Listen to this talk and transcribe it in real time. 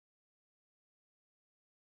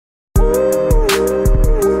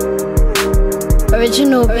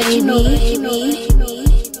Original, baby.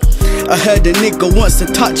 I heard a nigga wants to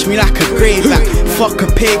touch me like a grey back. Fuck a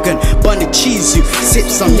pagan, bun the cheese you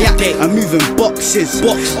sips on yak. I'm moving boxes,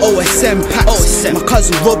 OSM packs. My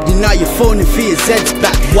cousin robbed you, now you're phoning for your Zeds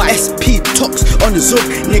back. SP tox on the zug,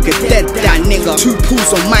 nigga dead that nigga. 2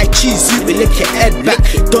 pools on my cheese, you be lick your head back.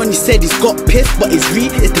 Donny said he's got piss, but his re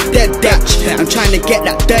is the dead datch. I'm trying to get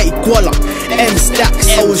that dirty guala,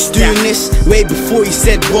 Stackz. I was doing this way before he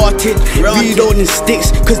said rotted. Reloading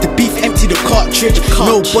sticks, cause the beef empty the cartridge.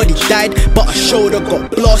 Nobody died, but a shoulder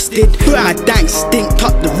got blasted. My dank stinked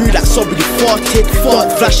up the roof like somebody farted.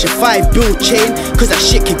 Thought flash a 5 bill chain, cause that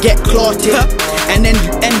shit could get clotted. And then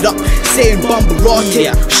you end up saying bumble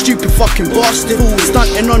rotted. Stupid fucking bastard,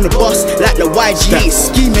 stunting on the bus like the YG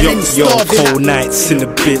scheming and he's starving. Cold nights in the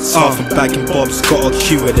bits, half a bag and bobs. Got a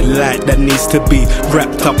cue of the light that needs to be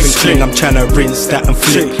wrapped up in cling. I'm trying to rinse that and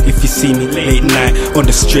flick. If you see me late night on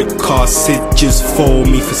the strip car sit, just follow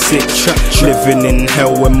me for sick. Living in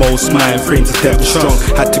hell where most mind frames is devil strong.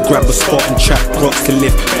 Had to grab a spot and trap rocks to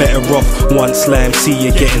live better off. One slam, see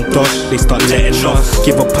you getting doshed, they start letting off.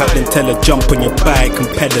 Give a pat and tell her jump on your bike and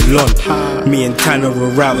pedal on. Me and Tanner were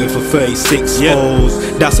routing for 36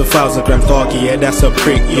 holes. That's 1,000 grams doggy, yeah, that's a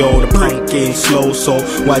prick, yo. The punk game slow, so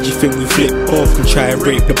why'd you think we flip off and try and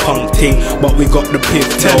rape the punk thing? But we got the pip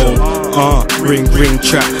toe. Ring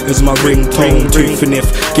trap is my ringtone. Toothin' if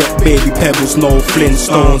get baby pebbles, no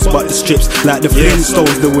Flintstones. But the strips like the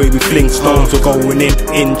Flintstones, the way we fling stones. We're going in,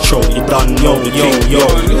 intro, you done know, yo.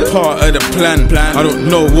 Part of the plan, I don't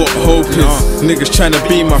know what hope is. Niggas tryna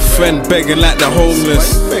be my friend, begging like the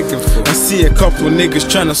homeless. I see a couple niggas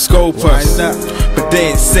tryna scope us, but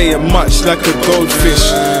they ain't saying much like a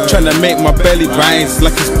goldfish. Tryna make my belly rise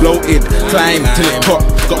like it's bloated. Climb till it pop,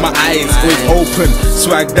 got my eyes always open.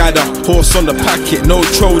 Swag dada, horse on the packet, no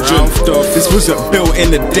Trojan. This wasn't built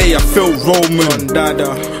in a day, I feel Roman.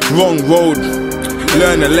 Wrong road,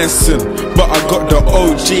 learn a lesson. But I got the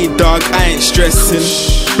OG dog, I ain't stressing.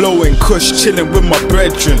 Blowing kush, chilling with my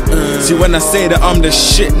brethren. See when I say that I'm the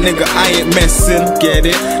shit, nigga, I ain't messing. Get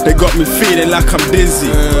it? They got me feeling like I'm dizzy.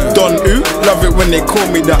 Don ooh, love it when they call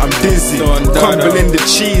me that I'm dizzy. Crumbling the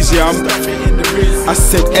cheese, yeah, I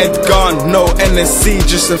said Edgar, no NSC,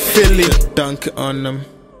 just a Philly. Dunk it on them.